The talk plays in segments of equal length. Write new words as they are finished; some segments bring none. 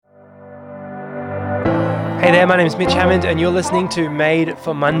Hey there, my name is Mitch Hammond, and you're listening to Made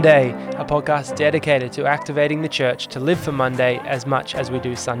for Monday, a podcast dedicated to activating the church to live for Monday as much as we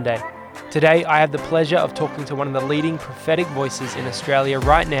do Sunday. Today, I have the pleasure of talking to one of the leading prophetic voices in Australia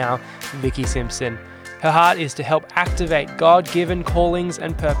right now, Vicki Simpson. Her heart is to help activate God-given callings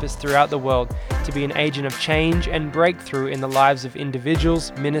and purpose throughout the world to be an agent of change and breakthrough in the lives of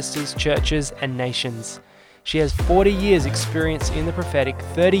individuals, ministers, churches, and nations. She has 40 years experience in the prophetic,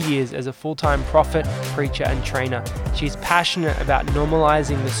 30 years as a full-time prophet, preacher, and trainer. She's passionate about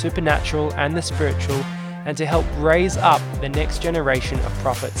normalizing the supernatural and the spiritual and to help raise up the next generation of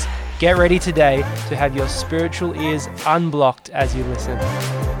prophets. Get ready today to have your spiritual ears unblocked as you listen.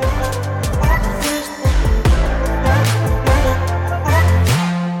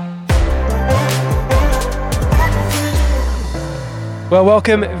 Well,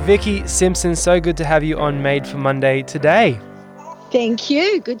 welcome, Vicki Simpson. So good to have you on Made for Monday today. Thank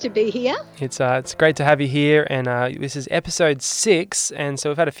you. Good to be here. It's great to have you here, and this is episode 6, and so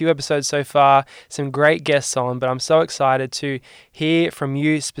we've had a few episodes so far, some great guests on, but I'm so excited to hear from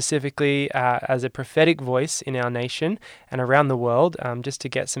you specifically as a prophetic voice in our nation and around the world, just to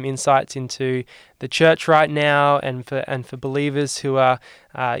get some insights into the church right now and for believers who are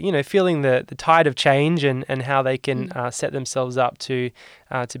feeling the tide of change and how they can set themselves up to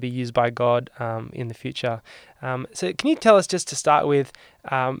be used by God in the future. So can you tell us, just to start with,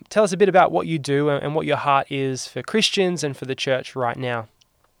 tell us a bit about what you do and what your heart is for Christians and for the church right now?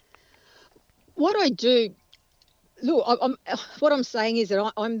 What I do, look, what I'm saying is that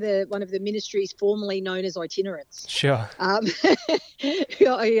I'm one of the ministries formerly known as Itinerants. Sure.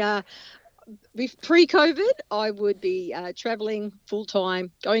 Pre-COVID, I would be traveling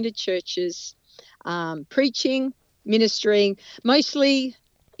full-time, going to churches, preaching, ministering, mostly,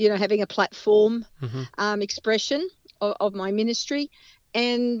 having a platform expression of my ministry.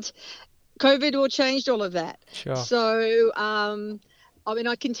 And COVID all changed all of that. Sure. So,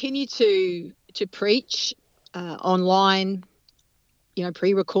 I continue to preach online,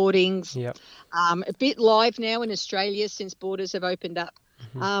 pre-recordings. Yep. A bit live now in Australia since borders have opened up.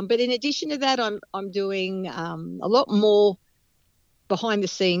 But in addition to that, I'm doing a lot more behind the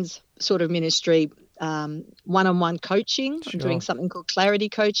scenes sort of ministry, one-on-one coaching. Sure. I'm doing something called clarity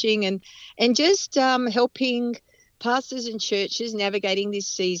coaching and just helping pastors and churches navigating this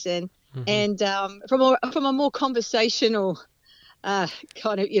season. And from a more conversational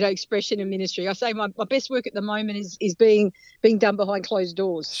kind of expression in ministry. I say my best work at the moment is being done behind closed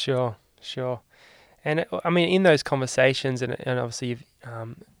doors. Sure. And in those conversations, and obviously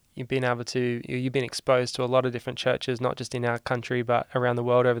you've been exposed to a lot of different churches, not just in our country but around the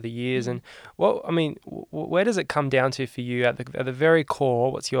world over the years. And where does it come down to for you at the very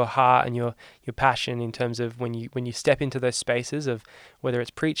core? What's your heart and your passion in terms of when you step into those spaces of whether it's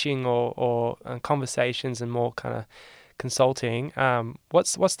preaching or conversations and more kind of consulting?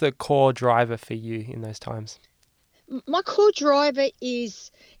 What's the core driver for you in those times? My core driver is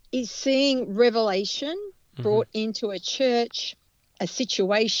seeing revelation brought into a church, a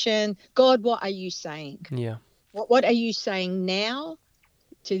situation. God, what are you saying? Yeah. What are you saying now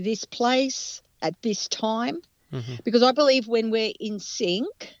to this place at this time? Because I believe when we're in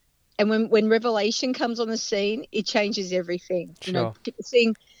sync and when revelation comes on the scene, it changes everything. Sure.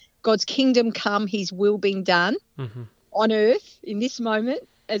 Seeing God's kingdom come, his will being done on earth in this moment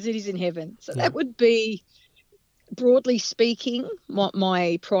as it is in heaven. So that would be, broadly speaking,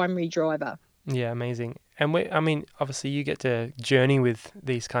 my primary driver. Yeah, amazing. And obviously you get to journey with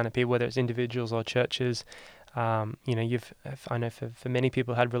these kind of people, whether it's individuals or churches. I know for many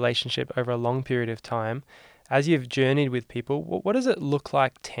people had relationship over a long period of time. As you've journeyed with people, what does it look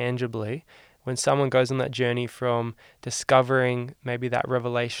like tangibly when someone goes on that journey from discovering maybe that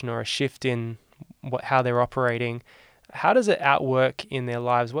revelation or a shift in how they're operating? How does it outwork in their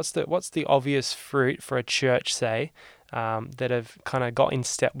lives? What's the obvious fruit for a church, say, that have kind of got in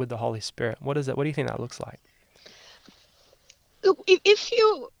step with the Holy Spirit? What do you think that looks like? Look,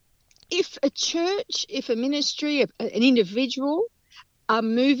 if a church, if a ministry, an individual are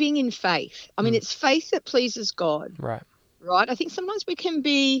moving in faith, it's faith that pleases God. Right. I think sometimes we can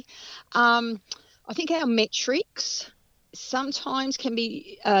be, I think our metrics sometimes can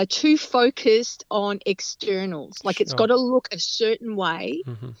be too focused on externals. Like it's got to look a certain way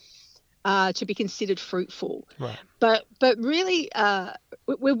to be considered fruitful. Right. But really,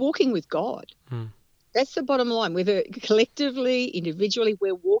 we're walking with God. That's the bottom line. Whether collectively, individually,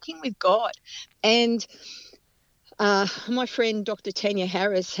 we're walking with God. And my friend Dr. Tanya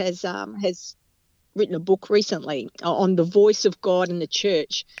Harris has written a book recently on the voice of God in the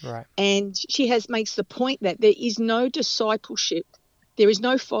church. Right. And she makes the point that there is no discipleship there is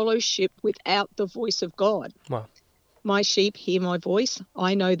no fellowship without the voice of God. Wow. My sheep hear my voice,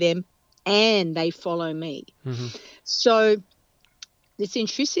 I know them, and they follow me. Mm-hmm. So the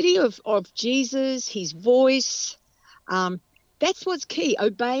centricity of Jesus, his voice, that's what's key.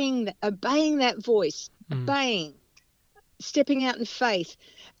 Obeying that voice, obeying, stepping out in faith.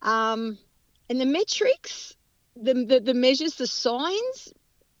 And the metrics, the measures, the signs,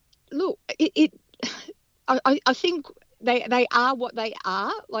 look, I think they are what they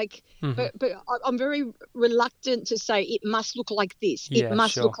are. Like, but I'm very reluctant to say it must look like this. Yeah, it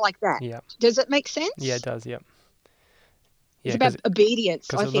must sure. look like that. Yeah. Does it make sense? Yeah, it does. Yep. It's Yeah, about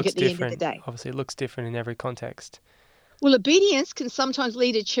obedience, I it think, looks at the end different. of the day. Obviously, it looks different in every context. Well, obedience can sometimes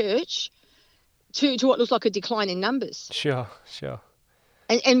lead a church to what looks like a decline in numbers. Sure.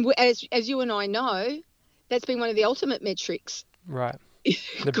 And as you and I know, that's been one of the ultimate metrics. Right.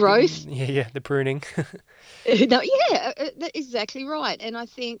 Growth. Yeah, the pruning. No, yeah, that's exactly right. And I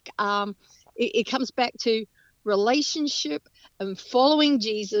think it comes back to relationship and following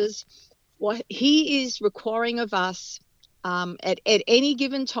Jesus, what he is requiring of us at any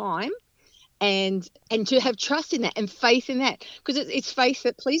given time, and to have trust in that and faith in that, because it's faith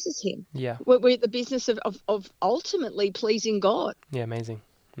that pleases him. Yeah. We're at the business of ultimately pleasing God. Yeah, amazing.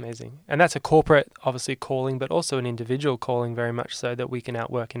 And that's a corporate, obviously, calling, but also an individual calling, very much so, that we can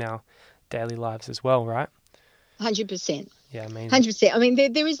outwork in our daily lives as well, right? 100%. Yeah, amazing. 100%. I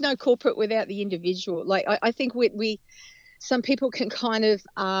mean, there is no corporate without the individual. Like, I think we some people can kind of,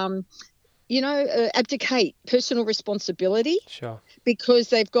 abdicate personal responsibility. Sure. Because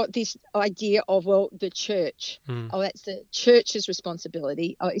they've got this idea of, well, the church. Oh, that's the church's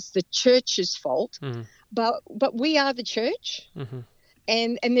responsibility. Oh, it's the church's fault. But we are the church.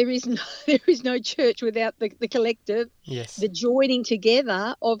 And there is no church without the collective. Yes. The joining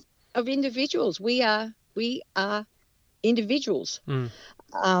together of individuals. We are individuals.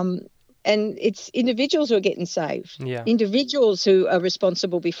 And it's individuals who are getting saved. Yeah. Individuals who are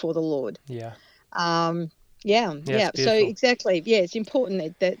responsible before the Lord. Yeah. Yeah. So exactly. Yeah, it's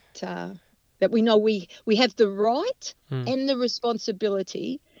important that we know we have the right and the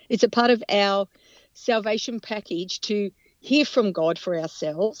responsibility. It's a part of our salvation package to hear from God for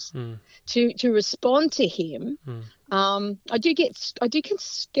ourselves, to respond to him. I do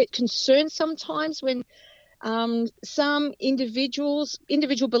get concerned sometimes when some individual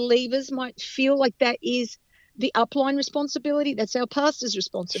believers might feel like that is the upline responsibility. That's our pastor's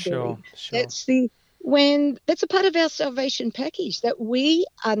responsibility. Sure. That's a part of our salvation package, that we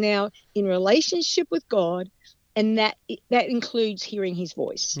are now in relationship with God, and that includes hearing his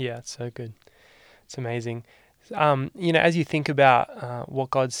voice. Yeah, it's so good. It's amazing. As you think about what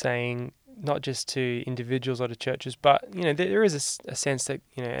God's saying, not just to individuals or to churches, but there is a sense that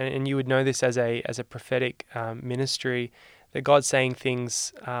and you would know this as a prophetic ministry, that God's saying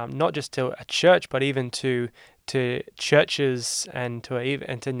things not just to a church, but even to churches and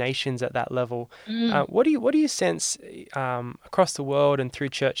to nations at that level. What do you sense across the world and through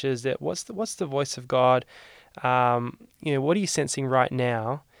churches, that what's the voice of God? What are you sensing right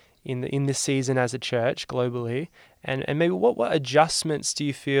now in this season as a church globally, and maybe what adjustments do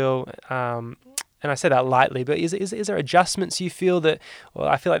you feel? And I say that lightly, but is there adjustments you feel that? Well,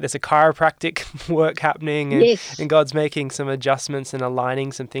 I feel like there's a chiropractic work happening, and, yes. and God's making some adjustments and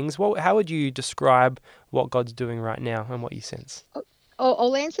aligning some things. How would you describe what God's doing right now and what you sense?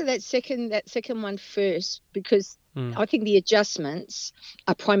 I'll answer that second one first, because I think the adjustments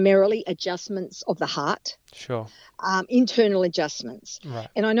are primarily adjustments of the heart. Sure. Internal adjustments. Right.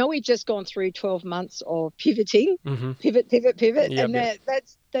 And I know we've just gone through 12 months of pivoting, pivot, Yep, and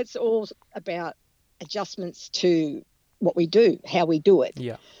that's all about adjustments to what we do, how we do it.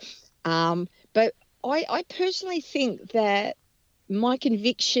 Yeah. But I personally think that my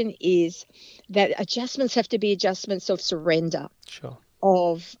conviction is that adjustments have to be adjustments of surrender. Sure.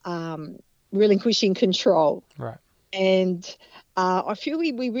 Of relinquishing control. Right. And I feel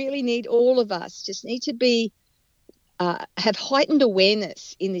we really need, all of us just need to be have heightened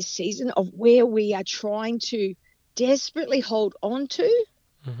awareness in this season of where we are trying to desperately hold on to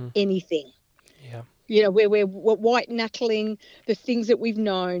anything. Yeah. Where we're white knuckling the things that we've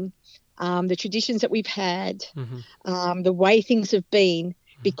known, the traditions that we've had, the way things have been,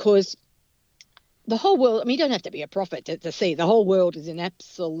 because the whole world, I mean, you don't have to be a prophet to see the whole world is in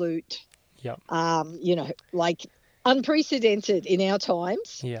absolute, like unprecedented in our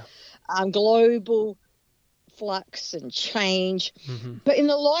times. Yeah. Global flux and change. But in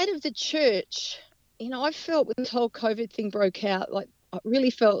the light of the church, I felt when this whole COVID thing broke out, like I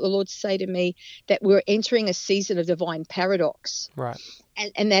really felt the Lord say to me that we're entering a season of divine paradox. Right.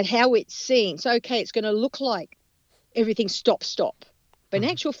 And that how it seems, okay, it's going to look like everything stop. But in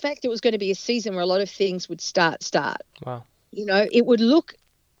actual fact, it was going to be a season where a lot of things would start. Wow. It would look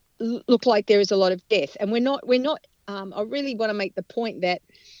like there is a lot of death. And we're not, I really want to make the point that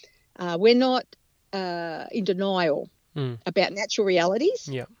we're not in denial about natural realities.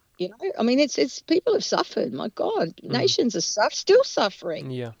 Yeah. I mean, it's people have suffered. My God, nations are still suffering.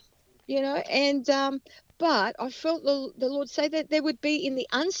 Yeah. And but I felt the Lord say that there would be in the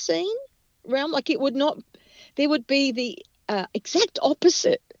unseen realm, like there would be the exact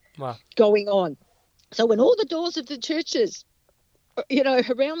opposite going on. So when all the doors of the churches,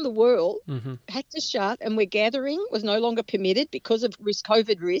 around the world had to shut and where gathering was no longer permitted because of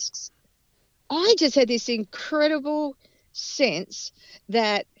COVID risks, I just had this incredible sense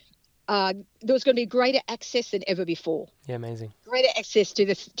that there was going to be greater access than ever before. Yeah, amazing. Greater access to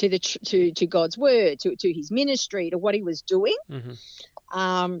God's word, to His ministry, to what He was doing.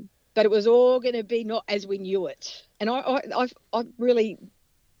 But it was all going to be not as we knew it. And I really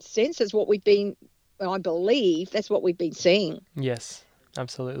sense that's what we've been. I believe that's what we've been seeing. Yes,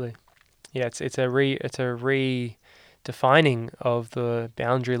 absolutely. Yeah, it's a redefining of the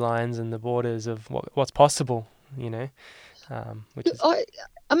boundary lines and the borders of what's possible. Which is.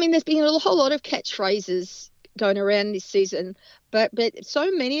 I mean, there's been a whole lot of catchphrases going around this season, but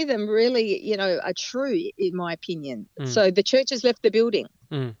so many of them really, are true in my opinion. So the church has left the building,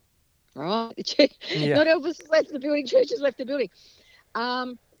 right? Not Elvis left the building, church has left the building.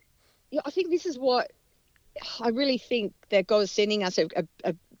 I think this is what I really think that God is sending us a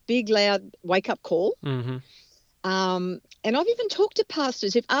big, loud wake-up call. And I've even talked to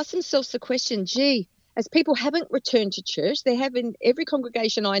pastors who've asked themselves the question, gee, as people haven't returned to church, there have been every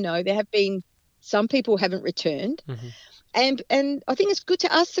congregation I know, there have been some people haven't returned. And I think it's good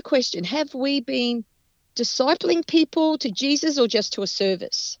to ask the question, have we been discipling people to Jesus or just to a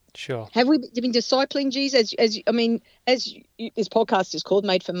service? Sure. Have we been discipling Jesus? As this podcast is called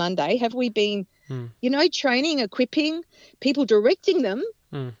Made for Monday, have we been, training, equipping people, directing them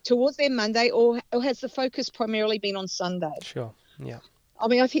towards their Monday, or has the focus primarily been on Sunday? Sure. Yeah. I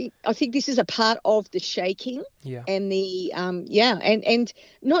mean, I think this is a part of the shaking and the and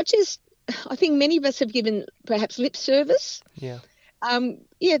not just. I think many of us have given perhaps lip service. Yeah.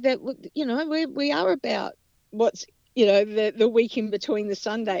 That we are about what's the week in between the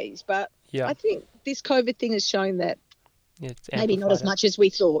Sundays, but I think this COVID thing has shown that maybe not as much as we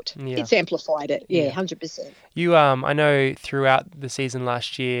thought. Yeah. It's amplified it. Yeah, 100%. You I know throughout the season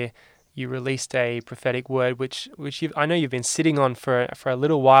last year, you released a prophetic word, which I know you've been sitting on for a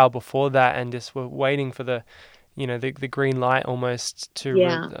little while before that, and just were waiting for the green light almost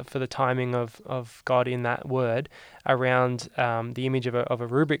for the timing of God in that word around the image of a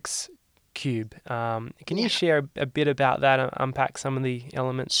Rubik's cube. Can you share a bit about that and unpack some of the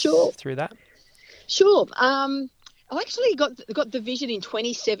elements through that? Sure. I actually got the vision in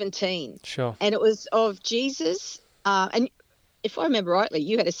 2017. Sure. And it was of Jesus, and if I remember rightly,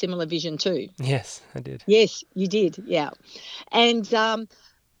 you had a similar vision too. Yes, I did. Yes, you did. Yeah. And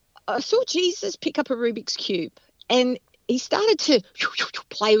I saw Jesus pick up a Rubik's Cube and he started to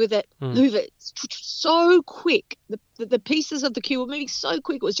play with it, move it so quick. The pieces of the cube were moving so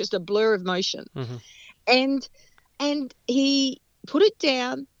quick. It was just a blur of motion. And he put it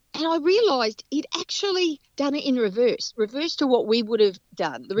down, and I realised he'd actually done it in reverse to what we would have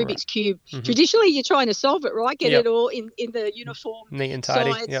done. The Rubik's Cube. Traditionally, you're trying to solve it, right? Get it all in the uniform. Neat and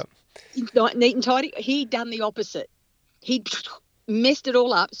tidy. Sides, yep. Neat and tidy. He'd done the opposite. He'd messed it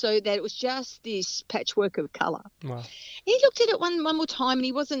all up so that it was just this patchwork of colour. Wow. He looked at it one more time and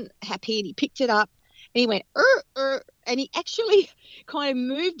he wasn't happy, and he picked it up and he went, and he actually kind of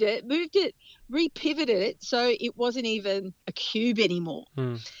moved it, repivoted it so it wasn't even a cube anymore.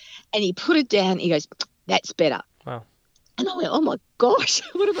 And he put it down. He goes, "That's better." Wow. And I went, "Oh my gosh,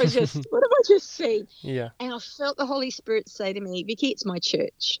 what have I just seen?" Yeah. And I felt the Holy Spirit say to me, "Vicky, it's my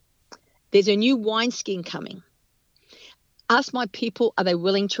church. There's a new wineskin coming. Ask my people, are they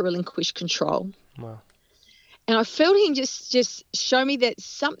willing to relinquish control?" Wow. And I felt him just show me that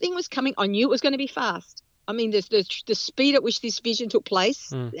something was coming. I knew it was going to be fast. I mean, the speed at which this vision took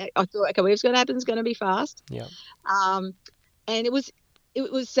place, I thought, okay, whatever's going to happen is going to be fast. Yeah. And it was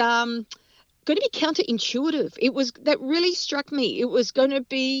going to be counterintuitive. That really struck me. It was going to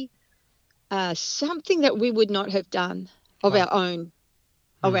be something that we would not have done of our own.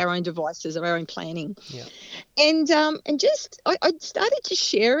 Of our own devices, of our own planning. Yeah. And I started to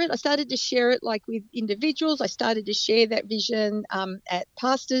share it. I started to share it like with individuals. I started to share that vision at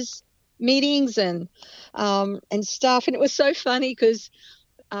pastors' meetings and stuff. And it was so funny because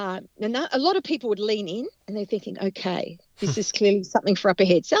a lot of people would lean in and they're thinking, okay, this is clearly something for up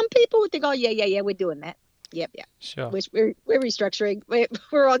ahead. Some people would think, oh, yeah, we're doing that. Yep. Sure. We're restructuring.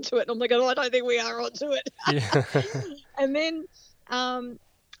 We're onto it. I'm like, I don't think we are onto it. Yeah. And then, and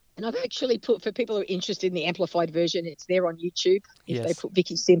I've actually put, for people who are interested in the amplified version, it's there on YouTube. If they Yes. put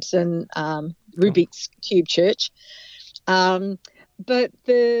Vicky Simpson, Rubik's Cube Church. But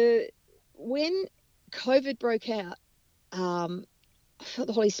when COVID broke out, I felt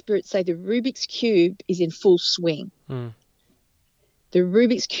the Holy Spirit say the Rubik's Cube is in full swing. Mm. The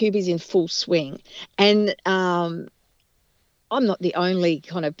Rubik's Cube is in full swing. And I'm not the only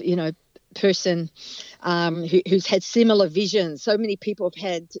kind of, person who's had similar visions. So many people have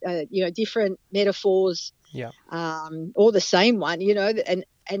had, different metaphors, Yeah. or the same one,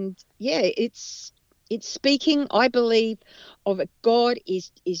 and yeah, it's speaking, I believe, of God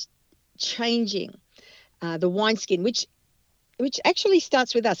is changing the wineskin, which actually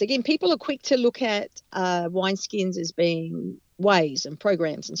starts with us. Again, people are quick to look at wineskins as being ways and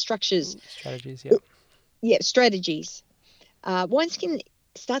programs and structures. Strategies, yeah. Yeah, strategies. Wineskin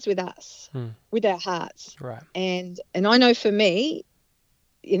starts with us, with our hearts. Right. And I know for me,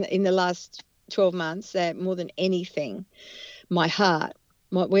 in the last 12 months, that more than anything, my heart,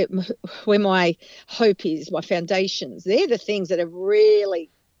 where my hope is, my foundations, they're the things that have really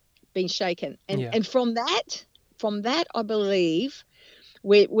been shaken. And from that, I believe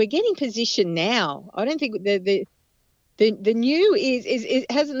we're getting positioned now. I don't think the new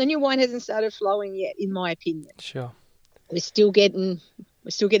the new wine hasn't started flowing yet, in my opinion. Sure. We're still getting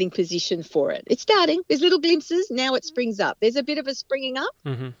positioned for it. It's starting. There's little glimpses. Now it springs up. There's a bit of a springing up.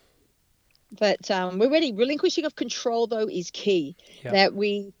 Mm-hmm. But we're ready. Relinquishing of control, though, is key. Yep. That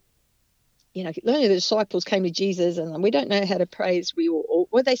we, only the disciples came to Jesus and we don't know how to pray as we ought.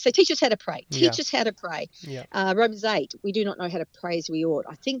 What they say, teach us how to pray. Teach us how to pray. Yeah. Romans 8, we do not know how to pray as we ought.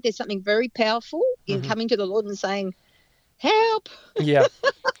 I think there's something very powerful in coming to the Lord and saying, help. Yeah.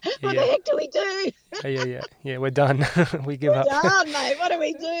 What the heck do we do? Yeah, we're done. We give up. We're done, mate. What do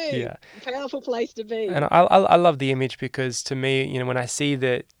we do? Yeah. Powerful place to be. And I love the image because to me, when I see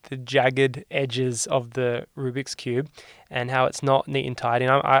the jagged edges of the Rubik's Cube and how it's not neat and tidy,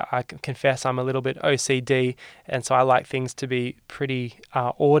 and I confess I'm a little bit OCD, and so I like things to be pretty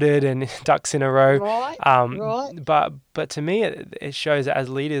ordered and ducks in a row. Right. But to me, it shows that as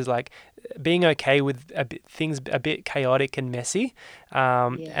leaders, like, being okay with things a bit chaotic and messy,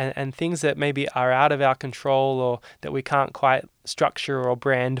 and things that maybe are out of our control or that we can't quite structure or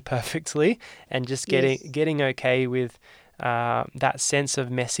brand perfectly, and just getting okay with that sense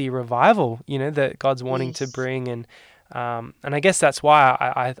of messy revival, that God's wanting to bring. And I guess that's why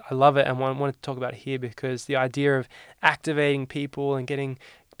I love it and want to talk about it here, because the idea of activating people and getting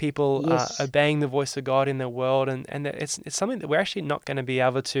people obeying the voice of God in the world, and it's something that we're actually not going to be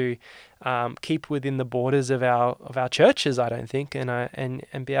able to keep within the borders of our churches, I don't think,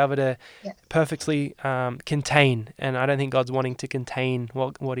 and be able to perfectly contain. And I don't think God's wanting to contain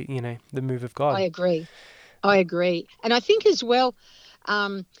what the move of God. I agree, and I think as well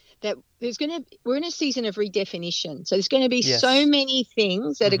that we're in a season of redefinition. So there's going to be so many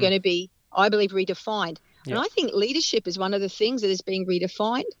things that are going to be, I believe, redefined. And I think leadership is one of the things that is being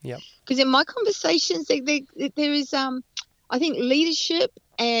redefined. Yeah. Because in my conversations, there is, I think, leadership,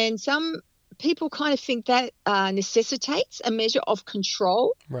 and some people kind of think that necessitates a measure of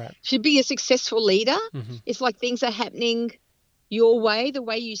control. Right. To be a successful leader, it's like things are happening your way, the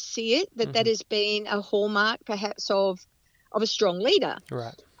way you see it. That has been a hallmark, perhaps, of a strong leader.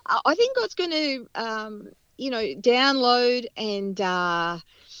 Right. I think God's going to, download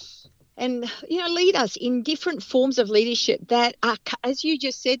and lead us in different forms of leadership that are, as you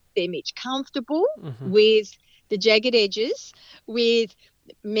just said there, Mitch, comfortable with the jagged edges, with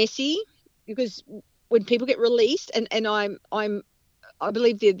messy, because when people get released, and I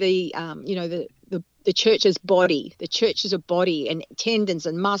believe the church's body. The church is a body, and tendons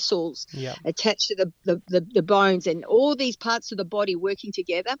and muscles attached to the bones, and all these parts of the body working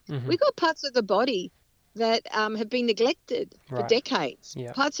together. We've got parts of the body that have been neglected for decades.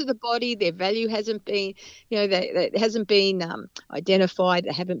 Parts of the body, their value hasn't been, that hasn't been identified,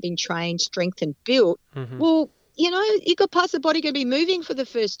 they haven't been trained, strengthened, built. Well, you've got parts of the body going to be moving for the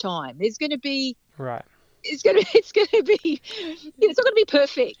first time. There's going to be it's going to be it's not going to be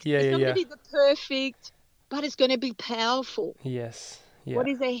perfect. It's not going to be the perfect, but it's going to be powerful. Yes. Yeah. What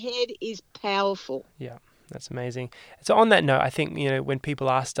is ahead is powerful. Yeah. That's amazing. So on that note, I think, when people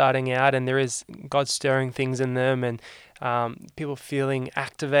are starting out and there is God stirring things in them, and people feeling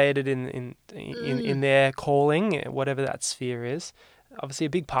activated in their calling, whatever that sphere is, obviously a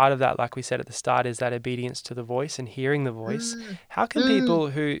big part of that, like we said at the start, is that obedience to the voice and hearing the voice. Mm. How can people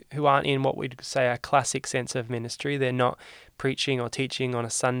who aren't in what we'd say a classic sense of ministry, they're not preaching or teaching on a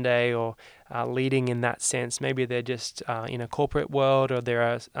Sunday or leading in that sense, maybe they're just in a corporate world, or they're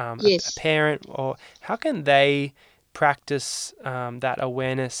a Yes. parent, or how can they practice that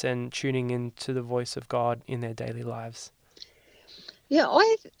awareness and tuning into the voice of God in their daily lives? Yeah,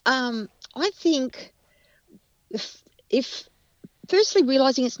 I think if firstly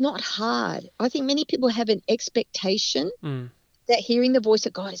realizing it's not hard. I think many people have an expectation that hearing the voice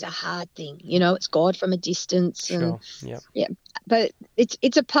of God is a hard thing. You know, it's God from a distance. Sure. Yeah, but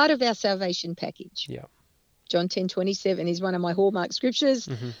it's a part of our salvation package. Yeah. John 10:27 is one of my hallmark scriptures.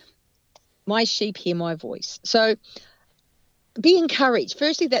 My sheep hear my voice. So be encouraged.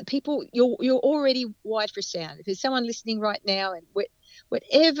 Firstly, that people, you're already wired for sound. If there's someone listening right now, and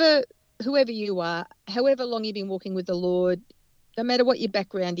whoever you are, however long you've been walking with the Lord, no matter what your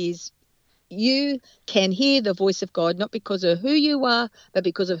background is, you can hear the voice of God, not because of who you are, but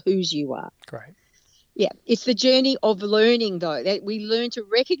because of whose you are. Great. Yeah, it's the journey of learning, though, that we learn to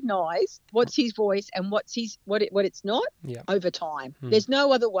recognize what's his voice and what it's not over time. There's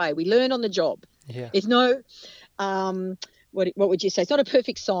no other way. We learn on the job. Yeah. There's no what would you say? It's not a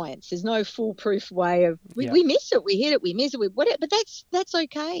perfect science. There's no foolproof way of we miss it, we hit it, we miss it, whatever. But that's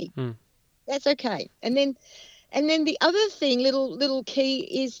okay. That's okay. And then the other thing, little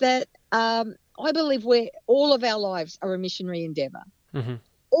key, is that I believe all of our lives are a missionary endeavor.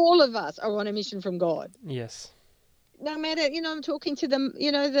 All of us are on a mission from God. Yes. No matter, I'm talking to them,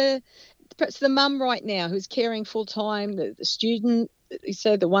 perhaps the mum right now who's caring full time, the student,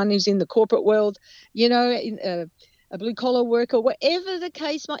 so the one who's in the corporate world, a blue collar worker, whatever the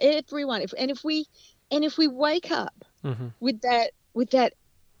case might, everyone. If we wake up with that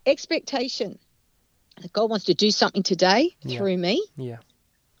expectation that God wants to do something today through me,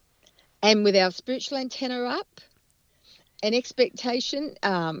 and with our spiritual antenna up, an expectation,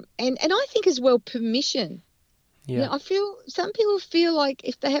 and I think as well permission. I feel some people feel like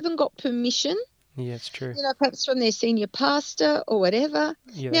if they haven't got permission, it's true. Perhaps from their senior pastor or whatever.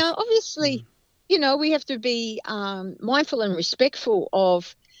 Now, obviously, we have to be mindful and respectful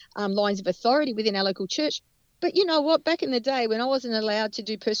of lines of authority within our local church. But you know what? Back in the day when I wasn't allowed to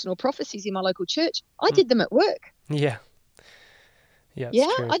do personal prophecies in my local church, I did them at work. Yeah. Yeah,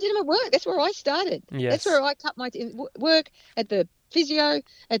 true. I did them at work. That's where I started. Yes. That's where I cut my work, at the physio,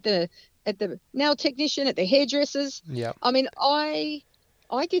 at the nail technician, at the hairdressers. Yeah. I mean, I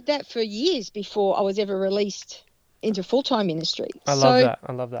did that for years before I was ever released into full-time ministry. I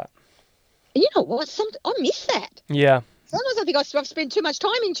love that. You know what? I miss that. Yeah. Sometimes I think I've spent too much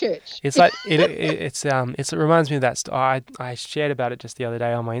time in church. It's like it reminds me of that. I shared about it just the other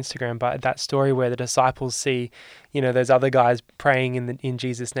day on my Instagram. But that story where the disciples see, those other guys praying in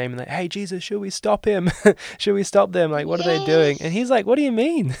Jesus' name, and like, hey Jesus, should we stop him? Should we stop them? Like, what are they doing? And he's like, what do you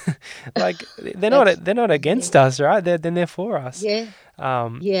mean? Like, they're not against us, right? They're for us. Yeah.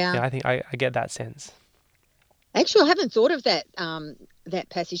 I think I get that sense. Actually, I haven't thought of that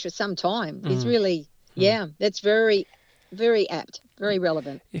passage for some time. It's really that's very, very apt, very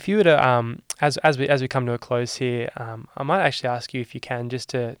relevant. If you were to, as we come to a close here, I might actually ask you if you can just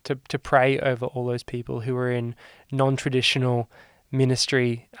to pray over all those people who are in non-traditional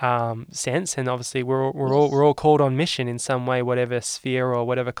ministry sense, and obviously we're all called on mission in some way, whatever sphere or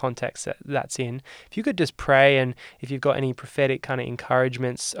whatever context that's in. If you could just pray, and if you've got any prophetic kind of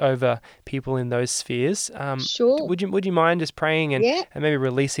encouragements over people in those spheres, sure. Would you mind just praying and maybe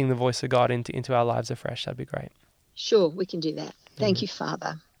releasing the voice of God into our lives afresh? That'd be great. Sure, we can do that. Thank you,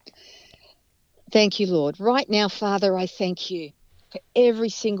 Father. Thank you, Lord. Right now, Father, I thank you for every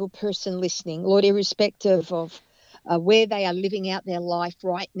single person listening, Lord, irrespective of where they are living out their life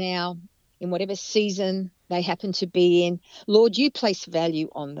right now, in whatever season they happen to be in. Lord, you place value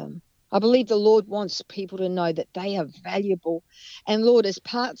on them. I believe the Lord wants people to know that they are valuable. And Lord, as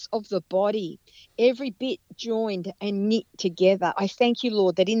parts of the body, every bit joined and knit together, I thank you,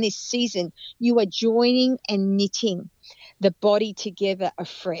 Lord, that in this season you are joining and knitting the body together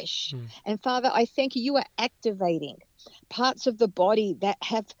afresh. And Father, I thank you are activating parts of the body that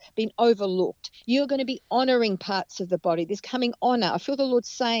have been overlooked. You're going to be honoring parts of the body. There's coming honor. I feel the Lord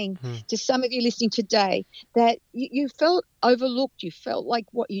saying to some of you listening today that you felt overlooked. You felt like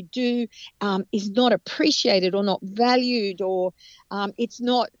what you do is not appreciated or not valued, or it's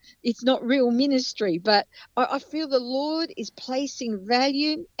not real ministry. But I feel the Lord is placing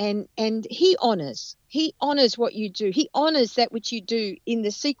value, and he honors what you do. He honors that which you do in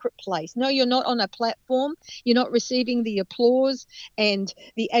the secret place. No, you're not on a platform. You're not receiving the applause and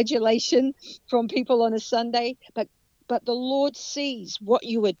the adulation from people on a Sunday, but but the Lord sees what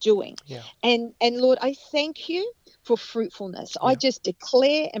you are doing. Yeah. And Lord, I thank you for fruitfulness. I just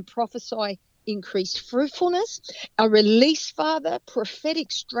declare and prophesy increased fruitfulness. I release, Father,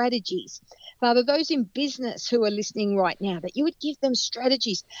 prophetic strategies. Father, those in business who are listening right now, that you would give them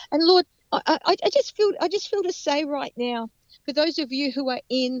strategies. And Lord, I just feel to say right now, for those of you who are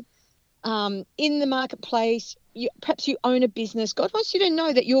in the marketplace, perhaps you own a business, God wants you to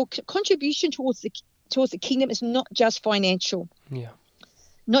know that your contribution towards the kingdom is not just financial. Yeah.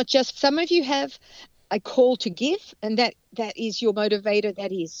 Not just, some of you have a call to give, and that is your motivator,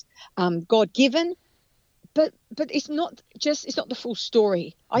 that is God-given, but it's not the full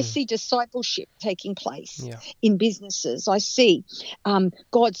story. I see discipleship taking place in businesses. I see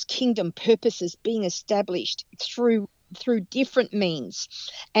God's kingdom purposes being established through different means,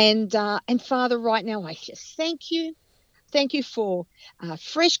 and Father, right now I just thank you for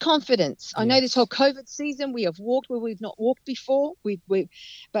fresh confidence. I know this whole COVID season we have walked where we've not walked before.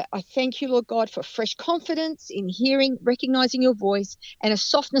 But I thank you, Lord God, for fresh confidence in hearing, recognizing your voice, and a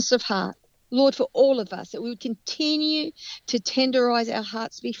softness of heart, Lord, for all of us, that we would continue to tenderize our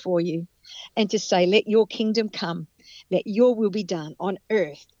hearts before you and to say, let your kingdom come, let your will be done on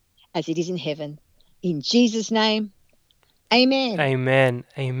earth as it is in heaven. In Jesus' name. Amen. Amen.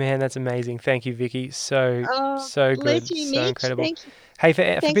 Amen. That's amazing. Thank you, Vicky. So good. You, so Mitch. incredible. Thank you. Hey,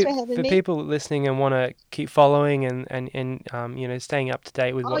 Thanks for having me. people listening and want to keep following and staying up to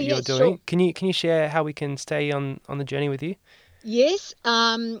date with what you're doing, sure. Can you share how we can stay on the journey with you? Yes.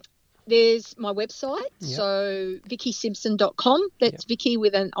 There's my website, so VickySimpson.com. That's Vicky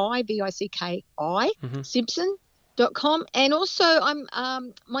with an I, VICKI, Simpson.com. And also I'm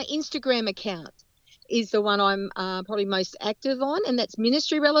my Instagram account is the one I'm probably most active on, and that's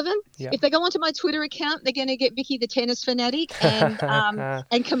ministry relevant. Yep. If they go onto my Twitter account, they're going to get Vicky the tennis fanatic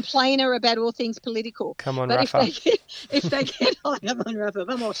and complainer about all things political. Come on, but Rafa. if they get come on, Rafa,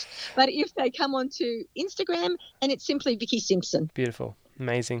 vamos. But if they come onto Instagram, and it's simply Vicky Simpson. Beautiful.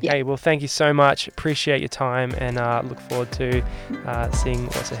 Amazing. Yeah. Hey, well, thank you so much. Appreciate your time, and look forward to seeing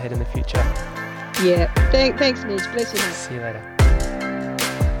what's ahead in the future. Yeah. Thanks, Mitch. Bless you, mate. See you later.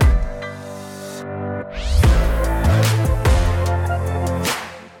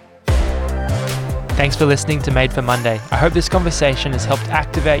 Thanks for listening to Made for Monday. I hope this conversation has helped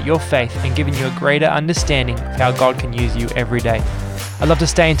activate your faith and given you a greater understanding of how God can use you every day. I'd love to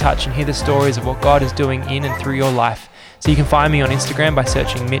stay in touch and hear the stories of what God is doing in and through your life. So you can find me on Instagram by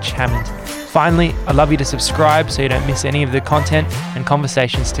searching Mitch Hammond. Finally, I'd love you to subscribe so you don't miss any of the content and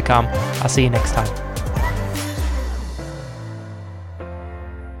conversations to come. I'll see you next time.